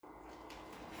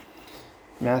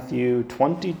Matthew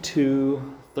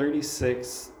 22,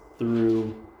 36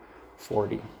 through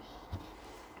 40.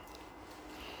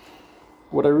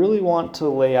 What I really want to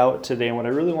lay out today and what I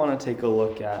really want to take a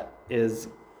look at is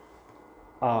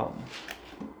our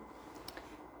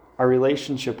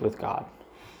relationship with God.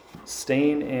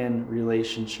 Staying in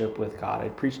relationship with God. I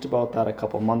preached about that a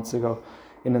couple months ago,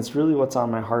 and it's really what's on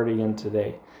my heart again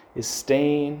today, is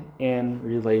staying in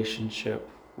relationship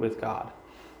with God.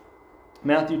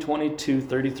 Matthew 22,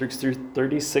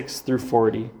 36 through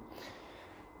 40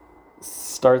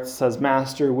 says,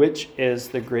 Master, which is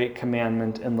the great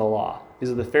commandment in the law?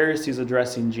 These are the Pharisees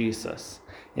addressing Jesus.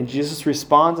 And Jesus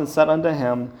responds and said unto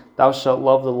him, Thou shalt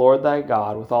love the Lord thy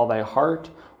God with all thy heart,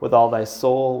 with all thy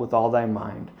soul, with all thy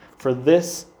mind. For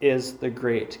this is the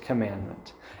great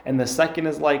commandment. And the second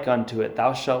is like unto it,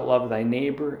 Thou shalt love thy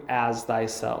neighbor as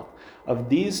thyself. Of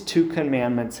these two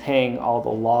commandments hang all the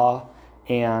law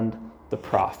and the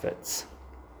prophets.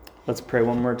 Let's pray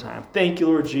one more time. Thank you,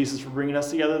 Lord Jesus, for bringing us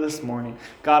together this morning.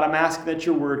 God, I'm asking that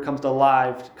your word comes to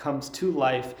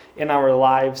life in our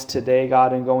lives today,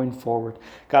 God, and going forward.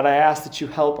 God, I ask that you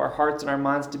help our hearts and our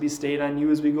minds to be stayed on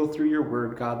you as we go through your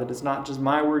word, God, that it's not just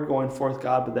my word going forth,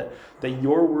 God, but that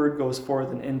your word goes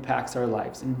forth and impacts our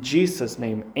lives. In Jesus'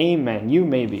 name, amen. You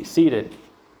may be seated.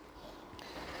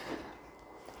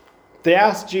 They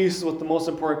asked Jesus what the most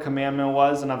important commandment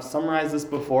was, and I've summarized this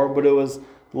before, but it was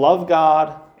love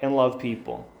God and love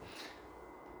people.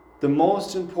 The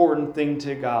most important thing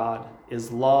to God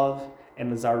is love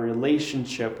and is our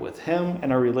relationship with him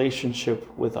and our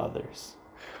relationship with others.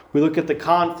 We look at the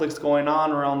conflicts going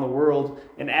on around the world,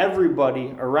 and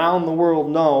everybody around the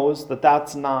world knows that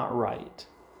that's not right.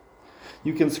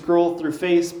 You can scroll through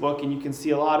Facebook and you can see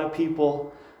a lot of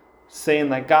people saying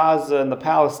that Gaza and the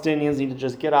Palestinians need to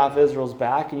just get off Israel's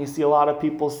back, and you see a lot of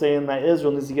people saying that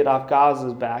Israel needs to get off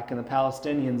Gaza's back and the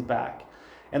Palestinians' back.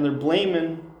 And they're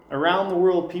blaming, around the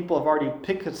world, people have already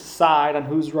picked a side on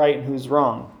who's right and who's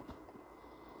wrong.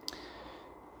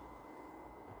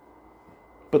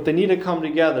 But they need to come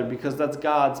together because that's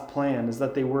God's plan, is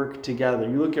that they work together.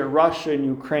 You look at Russia and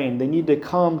Ukraine, they need to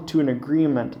come to an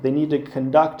agreement. They need to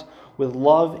conduct with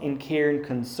love and care and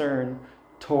concern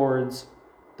towards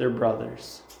their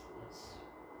brothers.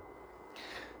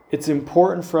 It's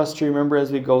important for us to remember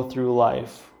as we go through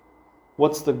life,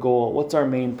 what's the goal? What's our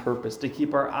main purpose? To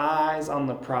keep our eyes on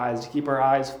the prize, to keep our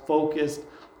eyes focused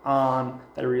on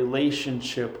that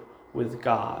relationship with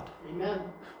God. Amen.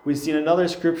 We see in another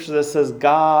scripture that says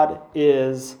God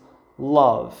is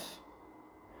love.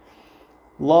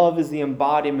 Love is the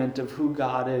embodiment of who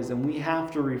God is, and we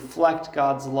have to reflect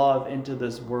God's love into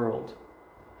this world.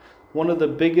 One of the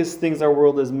biggest things our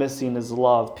world is missing is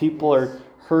love. People are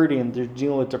hurting. They're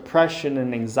dealing with depression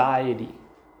and anxiety.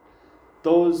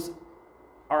 Those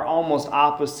are almost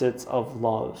opposites of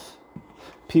love.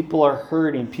 People are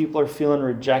hurting. People are feeling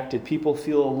rejected. People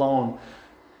feel alone.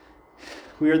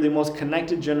 We are the most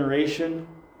connected generation,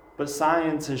 but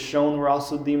science has shown we're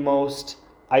also the most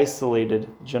isolated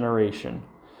generation.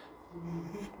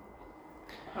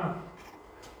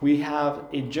 We have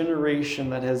a generation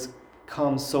that has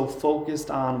come so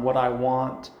focused on what I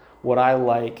want, what I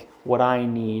like, what I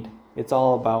need. It's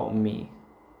all about me.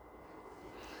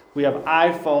 We have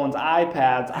iPhones,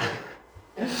 iPads.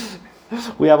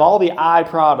 We have all the I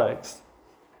products.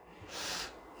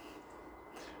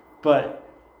 But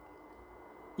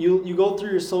you go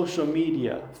through your social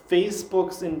media.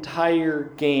 Facebook's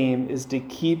entire game is to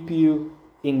keep you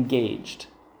engaged.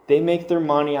 They make their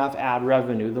money off ad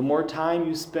revenue. The more time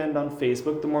you spend on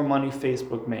Facebook, the more money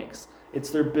Facebook makes. It's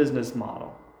their business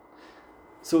model.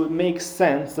 So it makes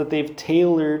sense that they've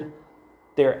tailored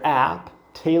their app,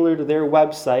 tailored their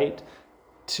website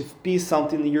to be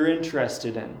something that you're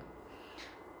interested in.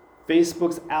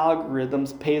 Facebook's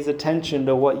algorithms pays attention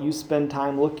to what you spend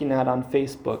time looking at on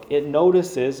Facebook. It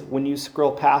notices when you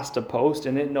scroll past a post,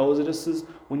 and it notices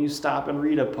when you stop and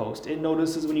read a post. It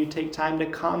notices when you take time to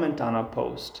comment on a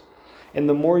post. And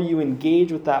the more you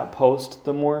engage with that post,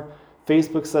 the more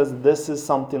Facebook says this is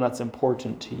something that's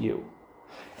important to you.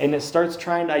 And it starts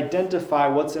trying to identify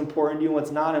what's important to you and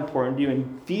what's not important to you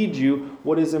and feed you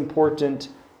what is important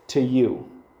to you.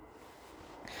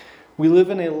 We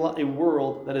live in a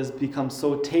world that has become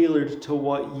so tailored to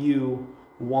what you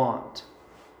want.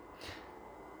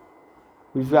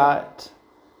 We've got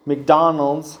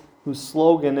McDonald's, whose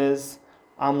slogan is,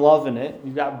 I'm loving it.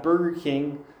 You've got Burger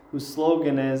King, whose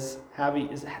slogan is, have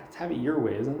it your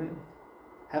way, isn't it?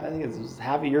 I think it's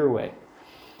have it your way.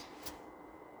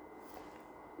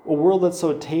 A world that's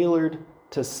so tailored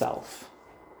to self.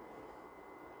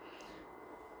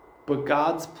 But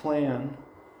God's plan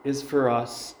is for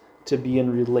us to be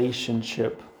in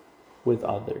relationship with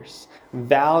others.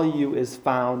 Value is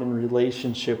found in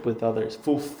relationship with others.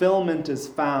 Fulfillment is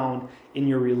found in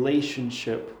your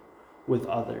relationship with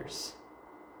others.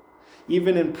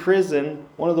 Even in prison,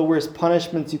 one of the worst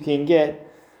punishments you can get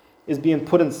is being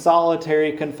put in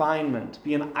solitary confinement,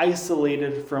 being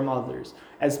isolated from others.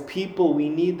 As people, we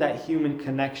need that human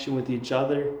connection with each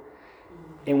other,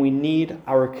 and we need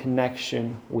our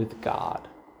connection with God.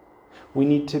 We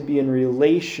need to be in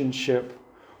relationship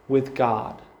with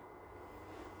God.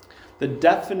 The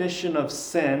definition of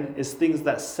sin is things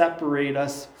that separate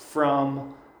us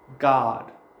from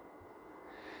God.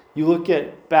 You look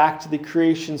back to the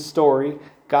creation story,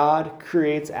 God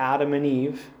creates Adam and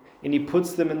Eve, and he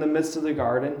puts them in the midst of the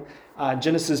garden.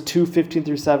 Genesis 2:15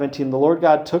 through 17. The Lord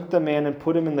God took the man and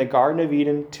put him in the Garden of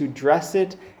Eden to dress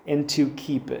it and to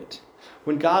keep it.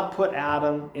 When God put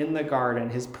Adam in the garden,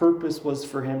 his purpose was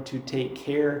for him to take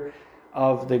care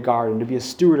of the garden, to be a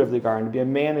steward of the garden, to be a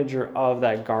manager of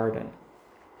that garden.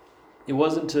 It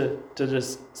wasn't to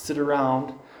just sit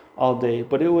around all day,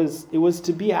 but it was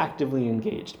to be actively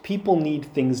engaged. People need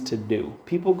things to do.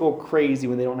 People go crazy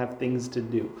when they don't have things to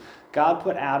do. God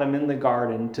put Adam in the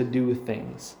garden to do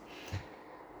things.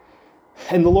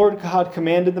 And the Lord God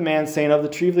commanded the man, saying, of the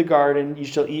tree of the garden you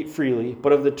shall eat freely,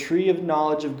 but of the tree of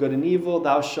knowledge of good and evil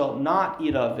thou shalt not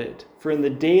eat of it, for in the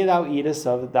day thou eatest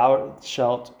of it thou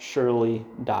shalt surely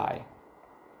die.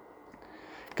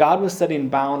 God was setting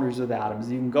boundaries with Adam.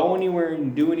 So you can go anywhere, you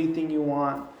can do anything you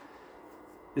want.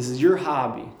 This is your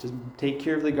hobby. Just take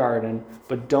care of the garden,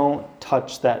 but don't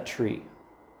touch that tree.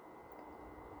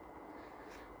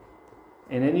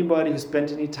 And anybody who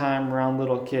spent any time around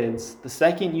little kids, the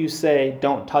second you say,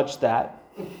 don't touch that,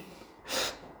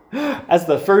 that's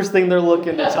the first thing they're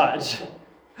looking to touch.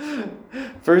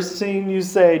 First thing you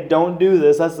say, don't do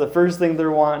this, that's the first thing they're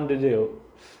wanting to do.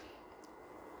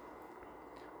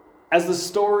 As the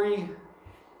story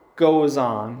goes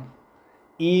on,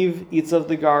 Eve eats of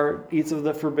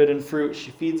the forbidden fruit.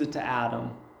 She feeds it to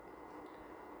Adam.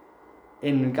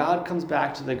 And God comes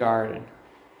back to the garden.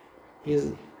 He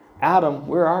says, Adam,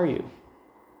 where are you?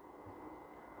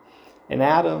 And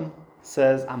Adam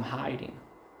says, I'm hiding.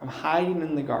 I'm hiding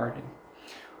in the garden.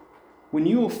 When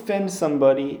you offend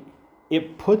somebody,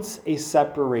 it puts a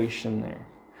separation there.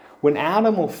 When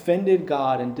Adam offended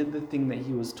God and did the thing that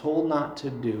he was told not to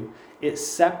do, it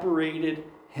separated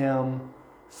him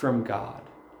from God.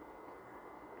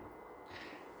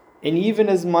 And even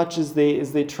as much as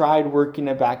they tried working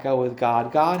it back out with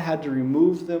God, God had to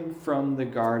remove them from the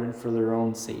garden for their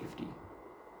own safety.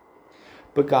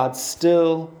 But God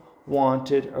still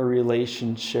wanted a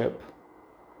relationship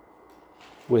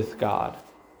with God.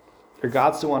 Or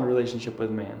God still wanted a relationship with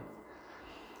man.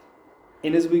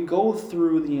 And as we go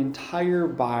through the entire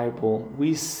Bible,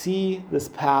 we see this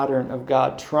pattern of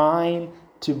God trying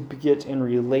to get in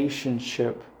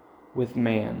relationship with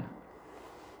man.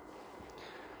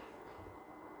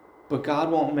 But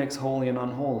God won't mix holy and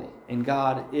unholy, and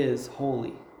God is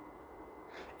holy.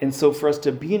 And so for us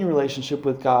to be in a relationship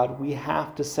with God, we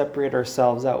have to separate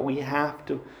ourselves out. We have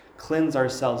to cleanse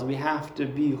ourselves. We have to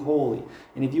be holy.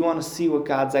 And if you want to see what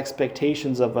God's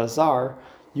expectations of us are,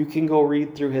 you can go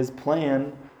read through his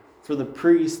plan for the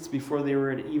priests before they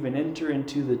were to even enter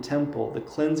into the temple, the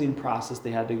cleansing process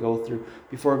they had to go through.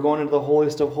 Before going into the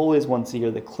holiest of holies once a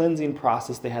year, the cleansing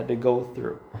process they had to go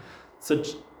through.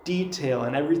 Such detail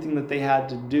and everything that they had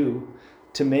to do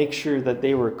to make sure that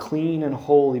they were clean and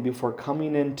holy before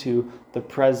coming into the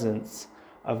presence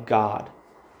of God.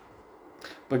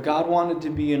 But God wanted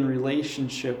to be in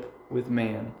relationship with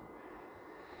man.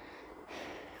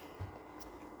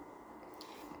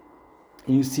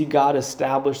 And you see God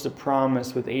establish the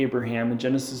promise with Abraham in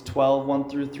Genesis 12, 1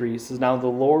 through 3. It says, now the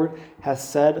Lord has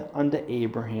said unto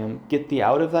Abraham, get thee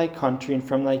out of thy country and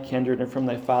from thy kindred and from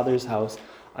thy father's house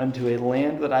unto a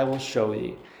land that I will show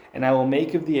thee. And I will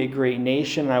make of thee a great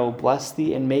nation, and I will bless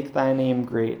thee and make thy name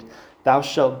great. Thou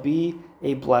shalt be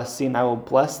a blessing. I will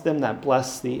bless them that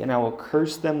bless thee, and I will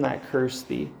curse them that curse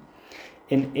thee.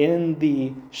 And in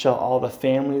thee shall all the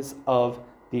families of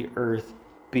the earth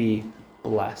be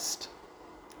blessed.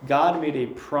 God made a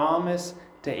promise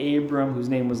to Abram, whose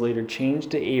name was later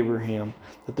changed to Abraham,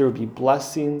 that there would be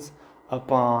blessings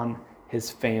upon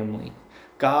his family.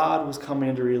 God was coming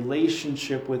into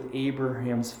relationship with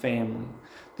Abraham's family.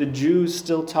 The Jews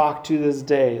still talk to this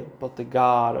day about the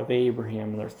God of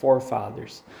Abraham and their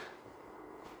forefathers.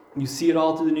 You see it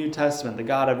all through the New Testament, the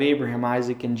God of Abraham,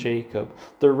 Isaac, and Jacob.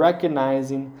 They're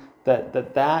recognizing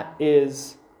that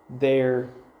is their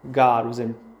God, was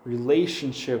in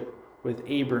relationship with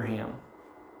Abraham.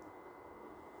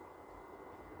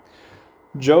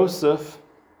 Joseph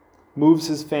moves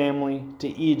his family to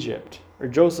Egypt. Or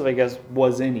Joseph, I guess,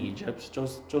 was in Egypt.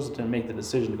 Joseph didn't make the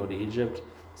decision to go to Egypt.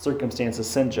 Circumstances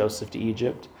sent Joseph to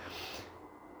Egypt.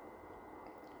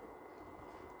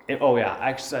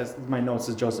 Actually, my note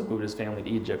says Joseph moved his family to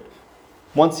Egypt.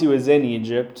 Once he was in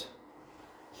Egypt,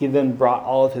 he then brought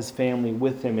all of his family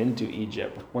with him into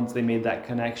Egypt. Once they made that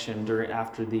connection during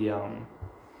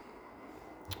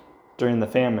the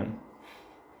famine.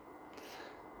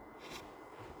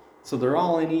 So they're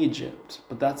all in Egypt,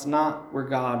 but that's not where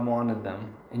God wanted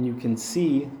them. And you can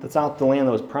see that's not the land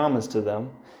that was promised to them.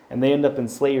 And they end up in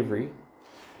slavery.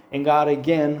 And God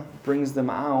again brings them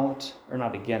out, or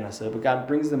not again I said, but God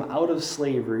brings them out of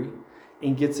slavery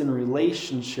and gets in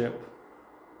relationship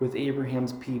with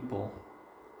Abraham's people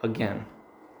again.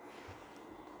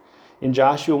 In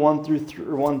Joshua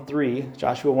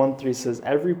 1:3 says,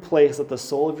 "Every place that the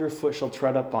sole of your foot shall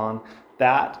tread upon,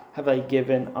 that have I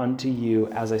given unto you,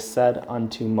 as I said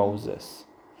unto Moses."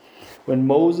 When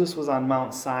Moses was on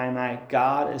Mount Sinai,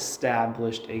 God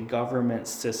established a government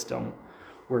system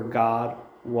where God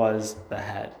was the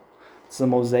head. It's the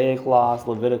Mosaic Law, it's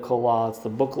Levitical Law, it's the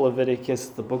book of Leviticus,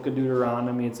 it's the book of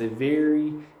Deuteronomy. It's a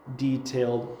very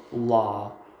detailed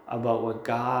law about what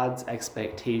God's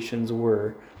expectations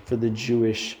were for the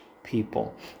Jewish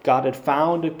people. God had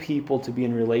found a people to be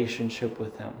in relationship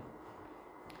with him.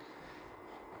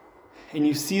 And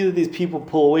you see that these people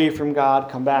pull away from God,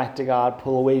 come back to God,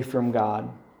 pull away from God.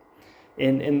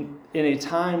 And in a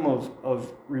time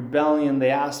of rebellion, they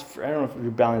asked for, I don't know if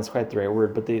rebellion is quite the right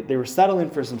word, but they were settling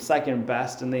for some second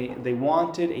best, and they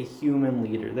wanted a human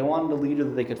leader. They wanted a leader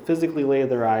that they could physically lay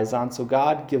their eyes on, so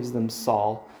God gives them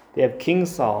Saul. They have King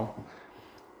Saul,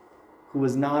 who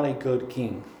was not a good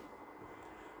king.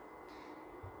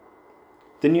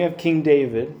 Then you have King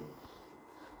David,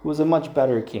 who was a much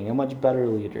better king, a much better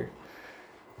leader.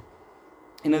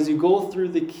 And as you go through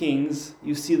the kings,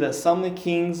 you see that some of the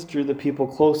kings drew the people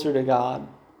closer to God,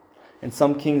 and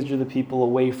some kings drew the people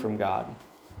away from God.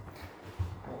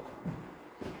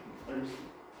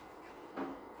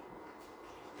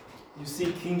 You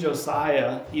see King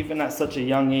Josiah, even at such a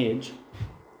young age,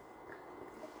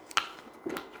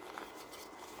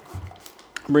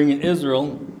 bringing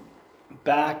Israel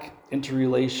back into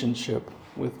relationship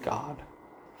with God.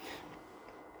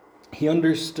 He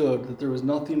understood that there was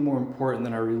nothing more important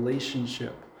than our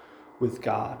relationship with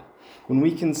God. When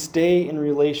we can stay in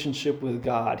relationship with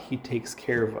God, he takes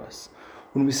care of us.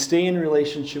 When we stay in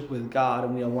relationship with God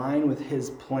and we align with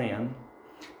his plan,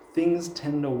 things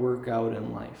tend to work out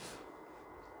in life.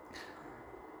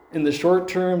 In the short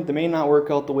term, they may not work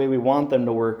out the way we want them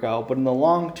to work out, but in the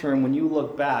long term, when you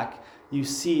look back, you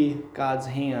see God's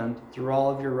hand through all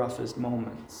of your roughest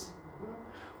moments.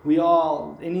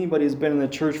 Anybody who's been in the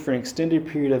church for an extended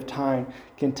period of time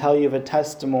can tell you of a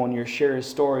testimony or share a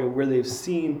story where they've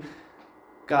seen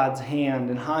God's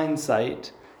hand in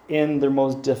hindsight in their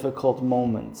most difficult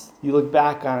moments. You look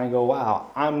back on it and go, wow,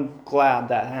 I'm glad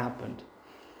that happened.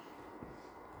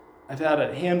 I've had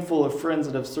a handful of friends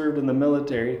that have served in the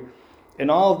military,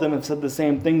 and all of them have said the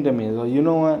same thing to me. They go, you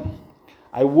know what?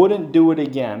 I wouldn't do it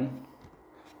again,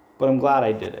 but I'm glad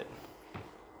I did it.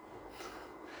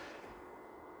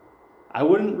 I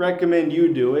wouldn't recommend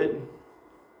you do it,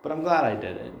 but I'm glad I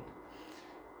did it.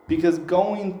 Because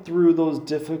going through those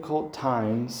difficult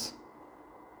times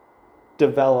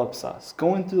develops us.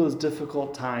 Going through those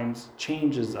difficult times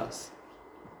changes us.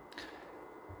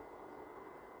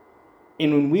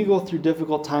 And when we go through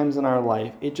difficult times in our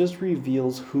life, it just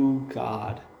reveals who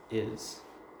God is.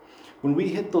 When we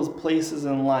hit those places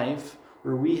in life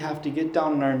where we have to get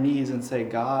down on our knees and say,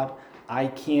 God, I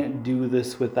can't do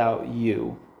this without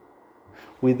you,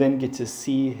 we then get to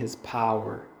see his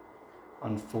power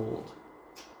unfold.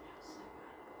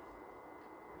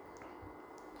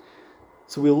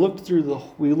 So we looked through the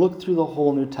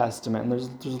whole New Testament, and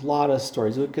there's a lot of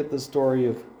stories. Look at the story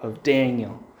of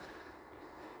Daniel.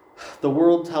 The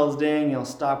world tells Daniel,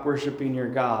 stop worshiping your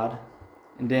God.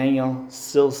 And Daniel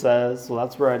still says, well,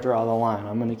 that's where I draw the line.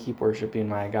 I'm going to keep worshiping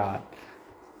my God.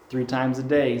 3 times a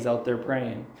day, he's out there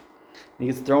praying. He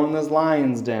gets thrown in this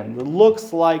lion's den. It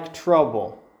looks like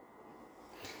trouble.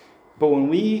 But when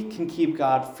we can keep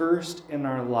God first in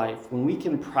our life, when we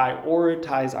can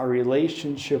prioritize our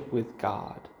relationship with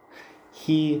God,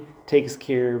 he takes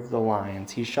care of the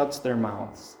lions. He shuts their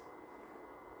mouths.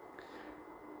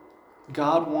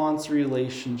 God wants a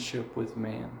relationship with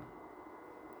man.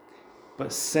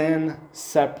 But sin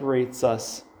separates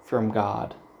us from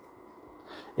God.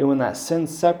 And when that sin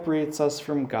separates us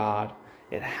from God,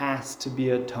 it has to be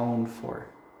atoned for.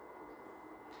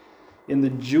 In the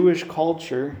Jewish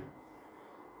culture,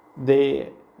 they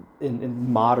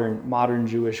in modern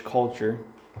Jewish culture.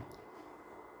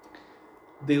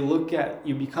 They look at,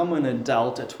 you become an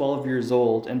adult at 12 years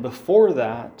old, and before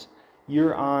that,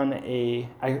 you're on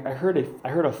I heard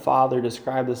a father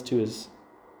describe this to his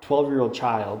 12-year-old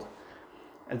child.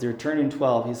 As they're turning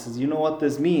 12, he says, you know what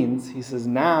this means? He says,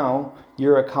 now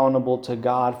you're accountable to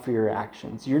God for your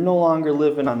actions. You're no longer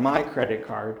living on my credit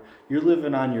card. You're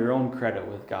living on your own credit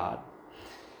with God.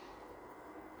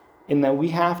 In that we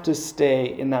have to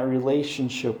stay in that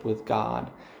relationship with God.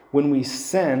 When we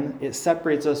sin, it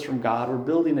separates us from God. We're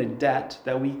building a debt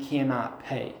that we cannot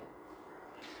pay.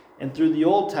 And through the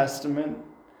Old Testament,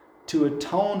 to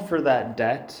atone for that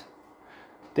debt,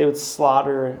 they would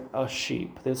slaughter a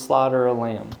sheep. They would slaughter a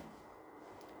lamb.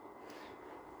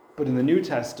 But in the New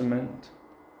Testament,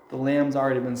 the lamb's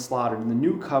already been slaughtered. In the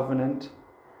New Covenant,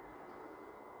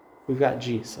 we've got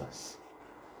Jesus.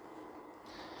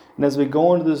 And as we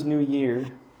go into this new year,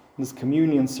 this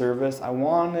communion service, I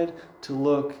wanted to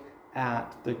look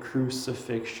at the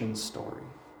crucifixion story.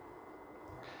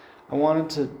 I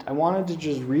wanted to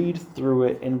just read through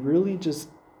it and really just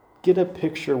get a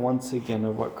picture once again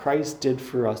of what Christ did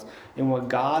for us and what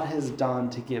God has done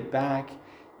to get back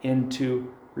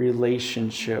into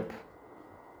relationship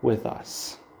with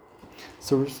us.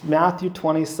 So Matthew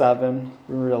 27,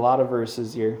 we read a lot of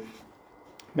verses here.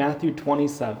 Matthew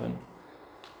 27,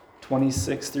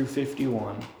 26 through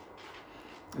 51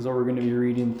 is what we're going to be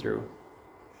reading through.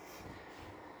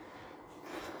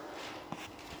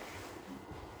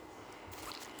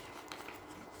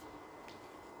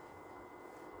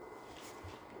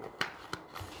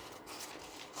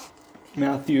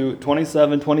 Matthew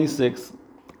 27, 26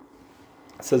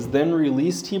 says, Then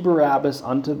released he Barabbas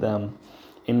unto them,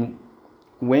 and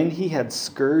when he had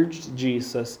scourged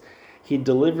Jesus, he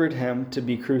delivered him to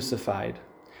be crucified.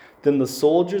 Then the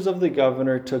soldiers of the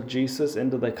governor took Jesus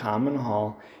into the common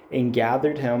hall, and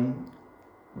gathered him,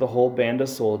 the whole band of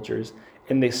soldiers,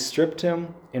 and they stripped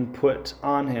him and put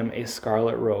on him a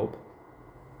scarlet robe.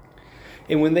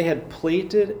 And when they had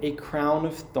plaited a crown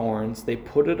of thorns, they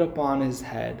put it upon his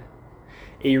head,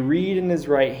 a reed in his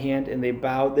right hand, and they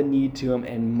bowed the knee to him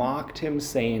and mocked him,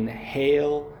 saying,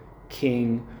 Hail,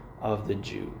 King of the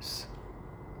Jews.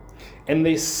 And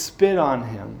they spit on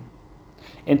him,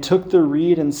 and took the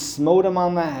reed and smote him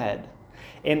on the head.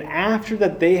 And after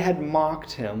that they had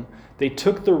mocked him, they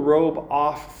took the robe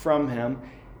off from him,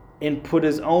 and put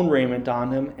his own raiment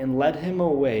on him, and led him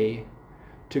away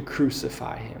to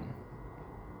crucify him.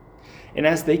 And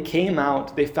as they came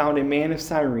out, they found a man of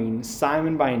Cyrene,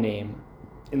 Simon by name,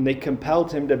 and they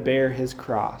compelled him to bear his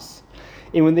cross.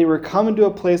 And when they were come to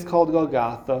a place called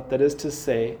Golgotha, that is to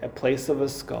say, a place of a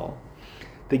skull,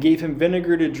 they gave him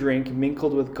vinegar to drink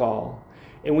mingled with gall.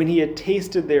 And when he had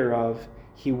tasted thereof,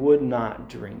 he would not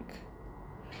drink.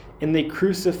 And they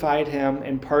crucified him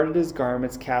and parted his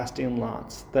garments, casting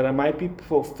lots, that it might be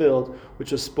fulfilled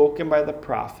which was spoken by the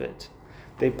prophet.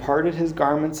 They parted his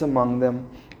garments among them,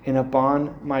 and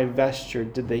upon my vesture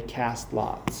did they cast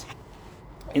lots.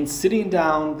 And sitting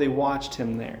down, they watched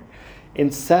him there,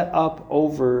 and set up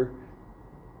over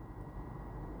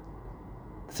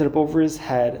his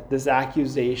head this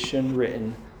accusation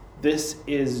written, This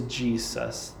is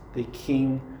Jesus, the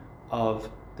King of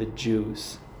the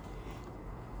Jews.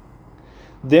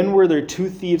 Then were there two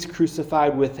thieves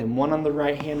crucified with him, one on the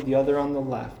right hand, the other on the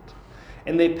left.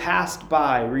 And they passed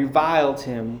by, reviled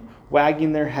him,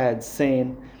 wagging their heads,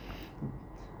 saying,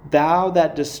 Thou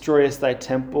that destroyest thy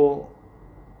temple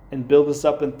and buildest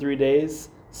up in 3 days,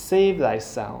 save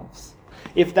thyself.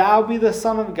 If thou be the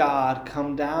Son of God,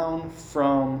 come down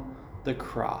from the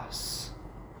cross.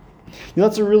 You know,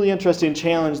 that's a really interesting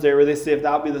challenge there where they say, if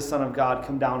thou be the Son of God,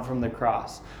 come down from the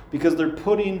cross. Because they're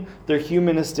putting their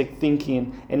humanistic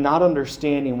thinking and not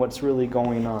understanding what's really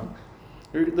going on.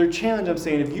 They're challenging them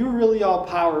saying, if you're really all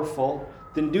powerful,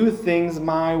 then do things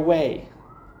my way.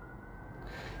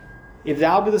 If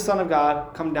thou be the Son of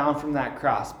God, come down from that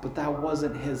cross. But that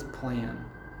wasn't his plan.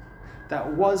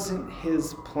 That wasn't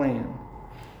his plan.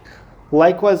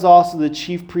 Likewise also the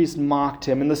chief priests mocked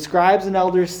him, and the scribes and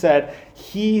elders said,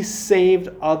 He saved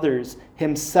others,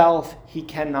 himself he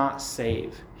cannot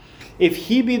save. If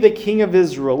he be the King of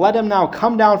Israel, let him now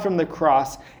come down from the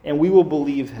cross, and we will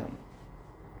believe him.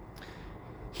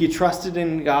 He trusted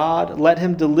in God, let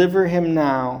him deliver him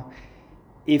now,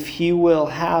 if he will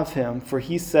have him, for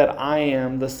he said, I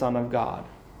am the Son of God.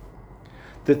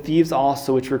 The thieves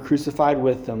also, which were crucified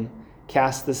with him,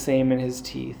 cast the same in his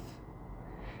teeth.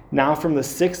 Now from the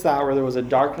 6th hour there was a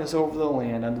darkness over the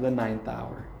land unto the 9th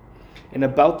hour. And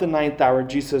about the 9th hour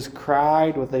Jesus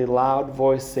cried with a loud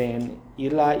voice, saying,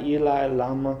 Eli, Eli,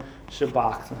 lama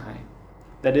sabachthani.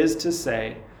 That is to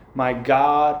say, my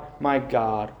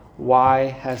God, why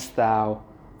hast thou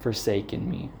forsaken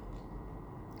me?"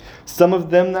 Some of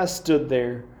them that stood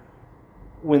there,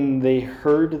 when they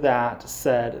heard that,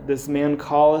 said, "This man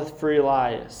calleth for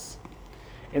Elias."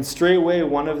 And straightway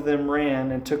one of them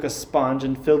ran and took a sponge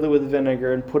and filled it with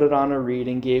vinegar and put it on a reed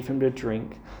and gave him to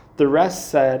drink. The rest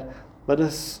said, Let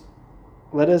us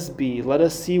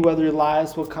see whether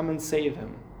Elias will come and save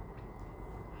him."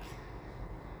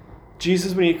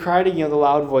 Jesus, when he cried again with a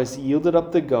loud voice, yielded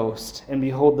up the ghost, and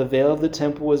behold, the veil of the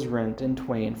temple was rent in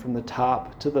twain from the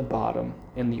top to the bottom,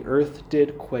 and the earth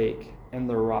did quake, and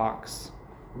the rocks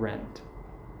rent.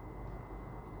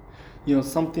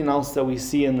 Something else that we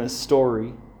see in this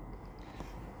story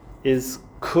is,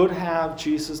 could have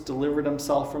Jesus delivered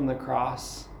himself from the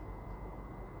cross?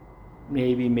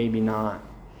 Maybe, maybe not.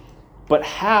 But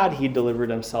had he delivered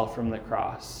himself from the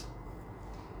cross,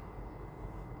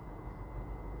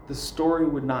 the story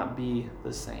would not be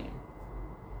the same.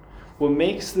 What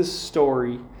makes this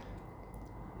story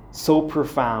so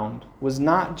profound was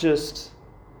not just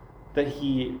that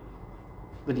he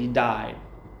died.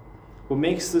 What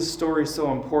makes this story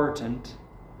so important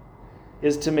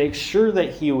is to make sure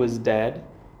that he was dead,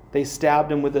 they stabbed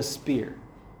him with a spear.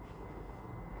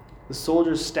 The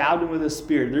soldiers stabbed him with a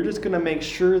spear. They're just going to make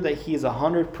sure that he's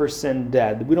 100%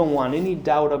 dead. We don't want any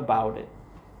doubt about it.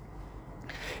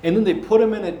 And then they put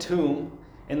him in a tomb,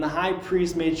 and the high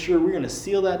priest made sure, we're going to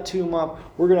seal that tomb up.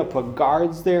 We're going to put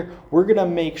guards there. We're going to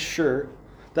make sure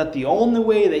that the only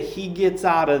way that he gets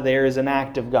out of there is an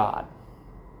act of God.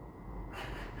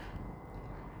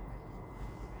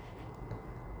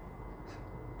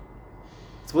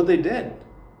 It's what they did.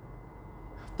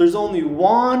 There's only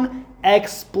one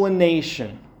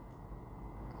explanation.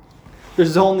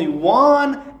 There's only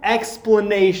one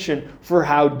explanation for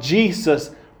how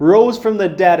Jesus rose from the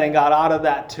dead and got out of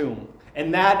that tomb.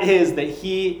 And that is that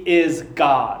he is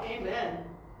God. Amen.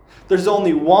 There's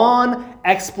only one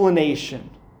explanation.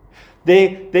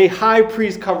 The high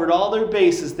priest covered all their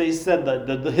bases. They said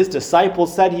his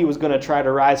disciples said he was going to try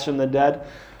to rise from the dead.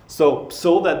 So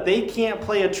that they can't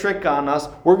play a trick on us,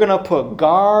 we're going to put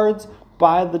guards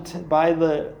by the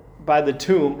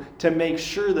tomb to make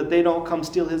sure that they don't come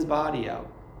steal his body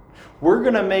out. We're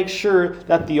going to make sure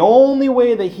that the only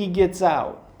way that he gets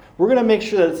out, we're going to make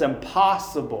sure that it's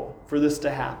impossible for this to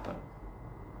happen.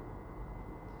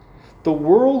 The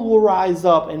world will rise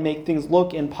up and make things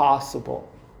look impossible.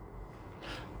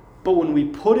 But when we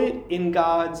put it in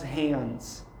God's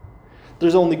hands,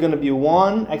 there's only going to be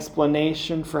one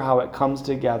explanation for how it comes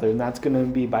together, and that's going to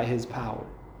be by his power.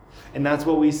 And that's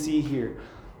what we see here.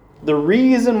 The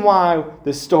reason why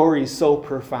the story is so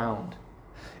profound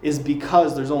is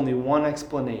because there's only one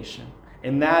explanation,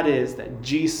 and that is that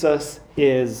Jesus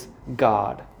is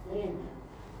God. Amen.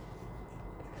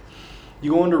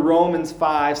 You go into Romans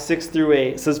 5, 6 through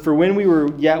 8. It says, "For when we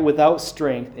were yet without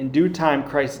strength, in due time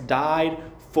Christ died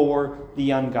for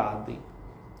the ungodly."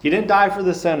 He didn't die for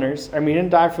the sinners. He did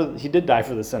die for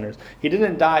the sinners. He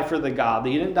didn't die for the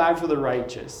godly. He didn't die for the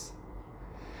righteous.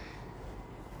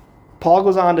 Paul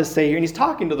goes on to say here, and he's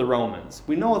talking to the Romans.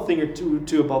 We know a thing or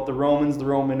two about the Romans, the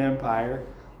Roman Empire.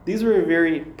 These were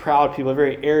very proud people,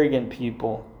 very arrogant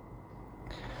people.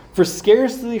 "For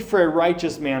scarcely for a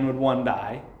righteous man would one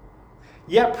die,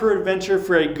 yet peradventure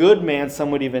for a good man some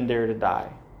would even dare to die.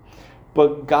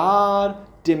 But God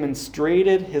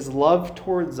demonstrated his love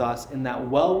towards us in that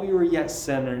while we were yet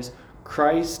sinners,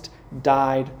 Christ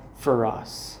died for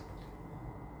us."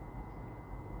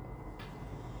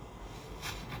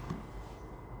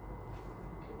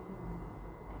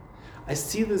 I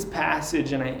see this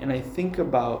passage and I think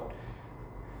about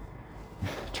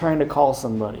trying to call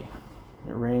somebody.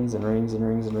 It rings and rings and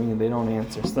rings and rings and they don't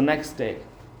answer. So the next day,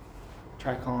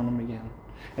 try calling them again.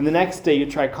 And the next day you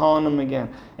try calling them again.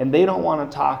 And they don't want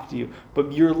to talk to you.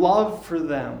 But your love for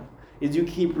them is you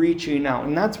keep reaching out.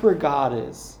 And that's where God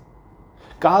is.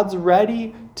 God's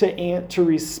ready to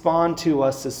respond to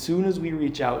us as soon as we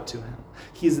reach out to him.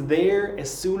 He's there as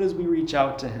soon as we reach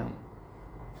out to him.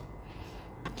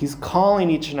 He's calling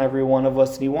each and every one of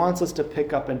us, and he wants us to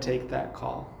pick up and take that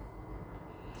call.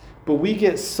 But we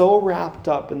get so wrapped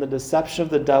up in the deception of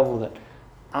the devil that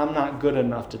I'm not good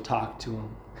enough to talk to him.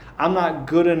 I'm not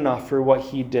good enough for what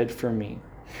he did for me.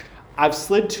 I've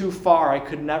slid too far. I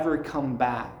could never come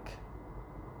back.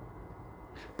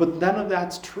 But none of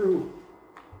that's true.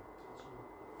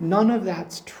 None of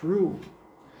that's true.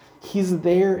 He's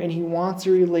there and he wants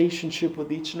a relationship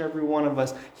with each and every one of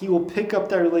us. He will pick up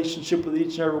that relationship with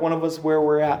each and every one of us where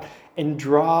we're at and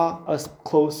draw us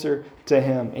closer to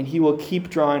him. And he will keep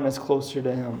drawing us closer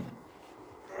to him.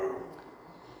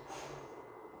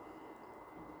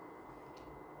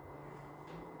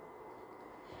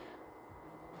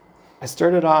 I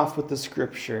started off with the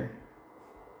scripture.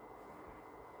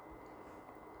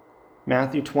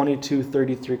 Matthew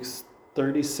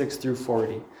 22:36 through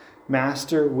 40.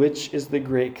 Master, which is the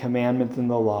great commandment in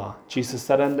the law? Jesus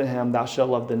said unto him, Thou shalt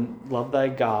love thy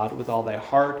God with all thy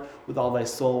heart, with all thy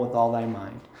soul, with all thy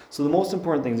mind. So the most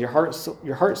important things, your heart,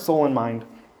 soul, and mind,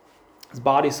 is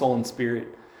body, soul, and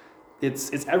spirit.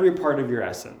 It's every part of your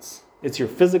essence. It's your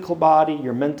physical body,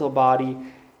 your mental body,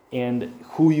 and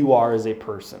who you are as a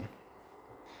person.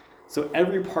 So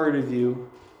every part of you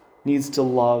needs to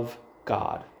love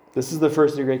God. This is the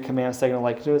first of the great commandments. Second,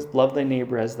 like to do is love thy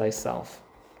neighbor as thyself.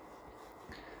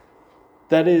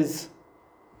 That is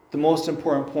the most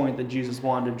important point that Jesus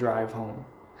wanted to drive home.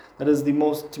 That is the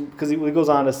most, because he goes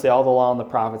on to say all the law and the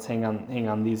prophets hang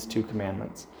on these two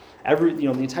commandments. The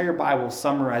entire Bible is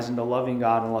summarized into loving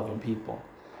God and loving people.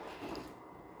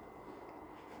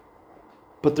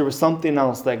 But there was something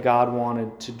else that God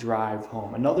wanted to drive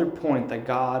home. Another point that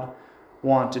God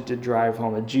wanted to drive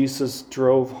home, that Jesus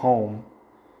drove home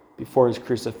before his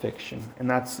crucifixion. And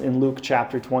that's in Luke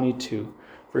chapter 22,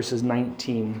 verses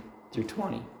 19 through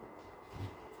 20.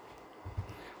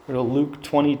 Go to Luke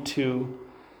 22,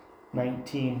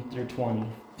 19 through 20,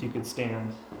 if you could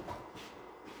stand.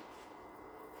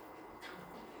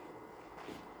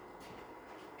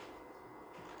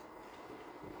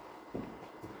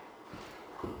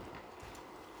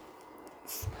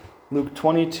 Luke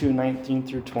 22, 19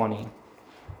 through 20.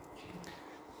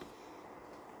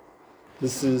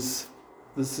 This is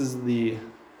the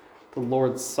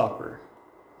Lord's Supper,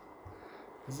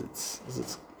 as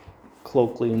it's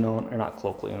colloquially known, or not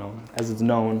colloquially known, as it's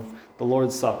known, the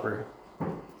Lord's Supper.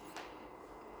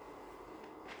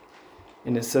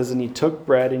 And it says, And he took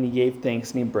bread, and he gave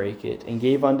thanks, and he brake it, and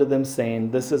gave unto them, saying,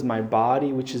 This is my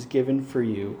body, which is given for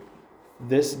you.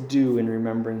 This do in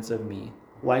remembrance of me.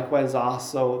 Likewise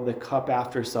also the cup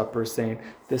after supper, saying,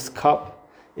 This cup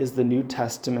is the New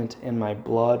Testament in my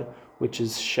blood, which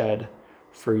is shed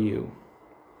for you.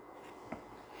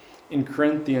 In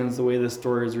Corinthians, the way this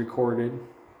story is recorded,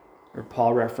 or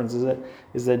Paul references it,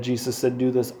 is that Jesus said, Do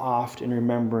this oft in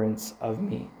remembrance of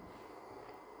me.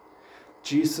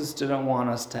 Jesus didn't want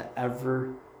us to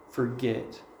ever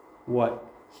forget what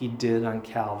he did on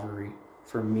Calvary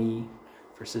for me,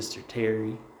 for Sister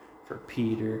Terry, for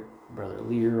Peter, Brother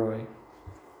Leroy,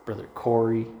 Brother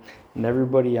Corey, and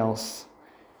everybody else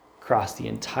across the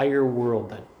entire world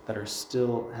that are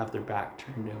still have their back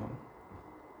turned to him.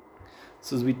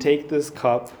 So as we take this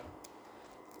cup,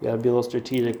 we got to be a little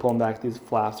strategic, pulling back these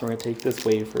flaps. We're going to take this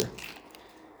wafer.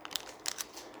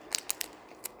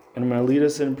 And I'm going to lead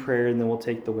us in prayer, and then we'll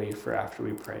take the wafer after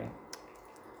we pray.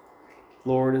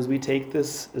 Lord, as we take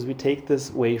this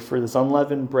wafer, this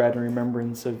unleavened bread in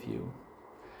remembrance of you,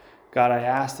 God, I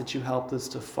ask that you help this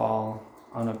to fall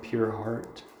on a pure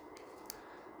heart.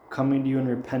 Coming to you in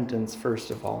repentance,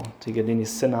 first of all, to get any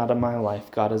sin out of my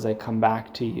life, God, as I come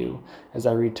back to you, as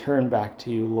I return back to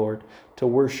you, Lord, to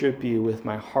worship you with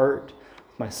my heart,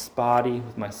 with my body,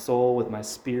 with my soul, with my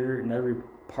spirit, and every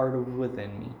part of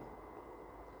within me.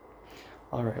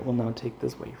 All right, we'll now take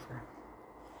this wafer.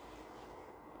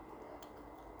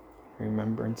 In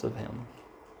remembrance of him.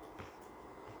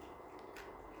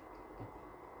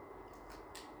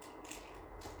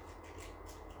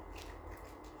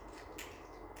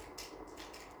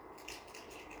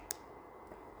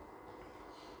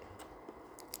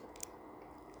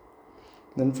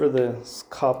 Then for this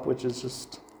cup, which is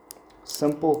just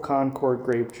simple Concord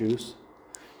grape juice,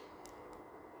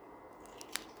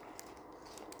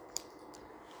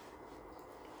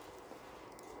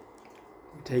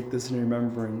 we take this in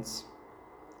remembrance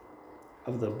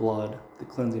of the blood, the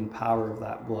cleansing power of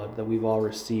that blood that we've all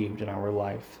received in our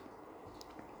life.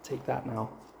 Take that now.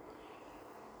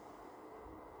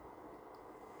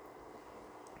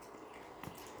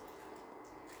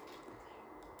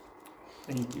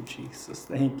 Thank you, Jesus.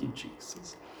 Thank you,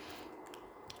 Jesus.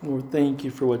 Lord, thank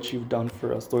you for what you've done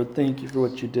for us. Lord, thank you for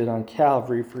what you did on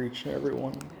Calvary for each and every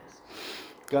one of us.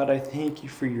 God, I thank you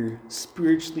for your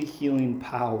spiritually healing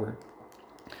power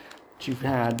that you've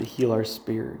had to heal our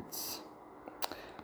spirits.